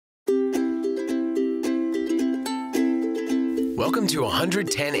Welcome to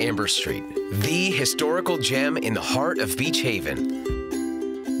 110 Amber Street, the historical gem in the heart of Beach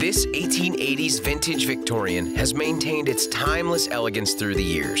Haven. This 1880s vintage Victorian has maintained its timeless elegance through the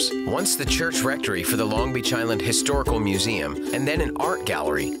years. Once the church rectory for the Long Beach Island Historical Museum and then an art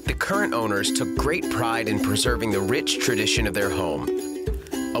gallery, the current owners took great pride in preserving the rich tradition of their home.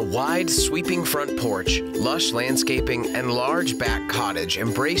 A wide, sweeping front porch, lush landscaping, and large back cottage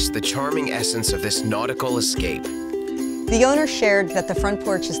embrace the charming essence of this nautical escape. The owners shared that the front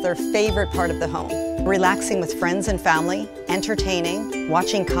porch is their favorite part of the home. Relaxing with friends and family, entertaining,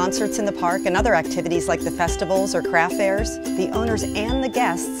 watching concerts in the park, and other activities like the festivals or craft fairs, the owners and the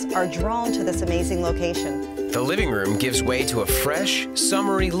guests are drawn to this amazing location. The living room gives way to a fresh,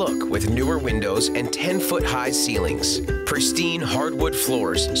 summery look with newer windows and 10-foot-high ceilings. Pristine hardwood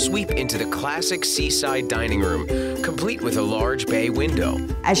floors sweep into the classic seaside dining room, complete with a large bay window.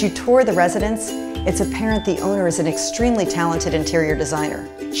 As you tour the residence, it's apparent the owner is an extremely talented interior designer.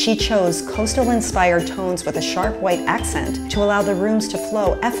 She chose coastal-inspired tones with a sharp white accent to allow the rooms to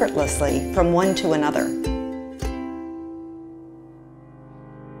flow effortlessly from one to another.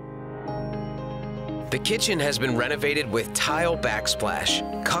 The kitchen has been renovated with tile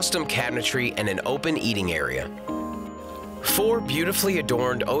backsplash, custom cabinetry, and an open eating area. 4 beautifully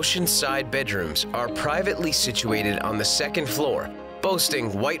adorned oceanside bedrooms are privately situated on the second floor,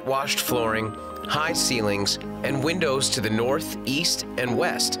 boasting whitewashed flooring, high ceilings, and windows to the north, east, and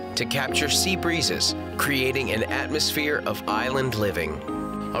west to capture sea breezes, creating an atmosphere of island living.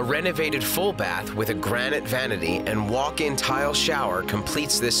 A renovated full bath with a granite vanity and walk-in tile shower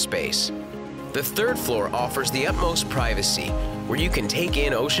completes this space. The third floor offers the utmost privacy, where you can take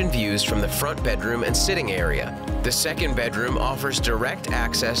in ocean views from the front bedroom and sitting area. The second bedroom offers direct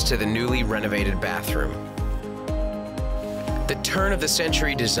access to the newly renovated bathroom. The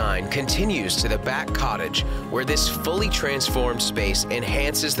turn-of-the-century design continues to the back cottage, where this fully transformed space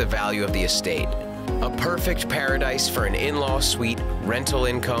enhances the value of the estate. A perfect paradise for an in-law suite, rental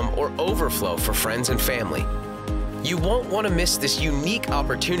income, or overflow for friends and family. You won't want to miss this unique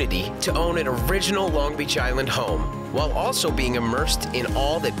opportunity to own an original Long Beach Island home, while also being immersed in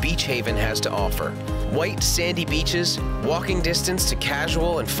all that Beach Haven has to offer. White sandy beaches, walking distance to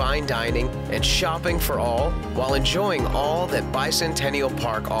casual and fine dining, and shopping for all, while enjoying all that Bicentennial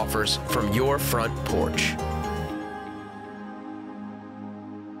Park offers from your front porch.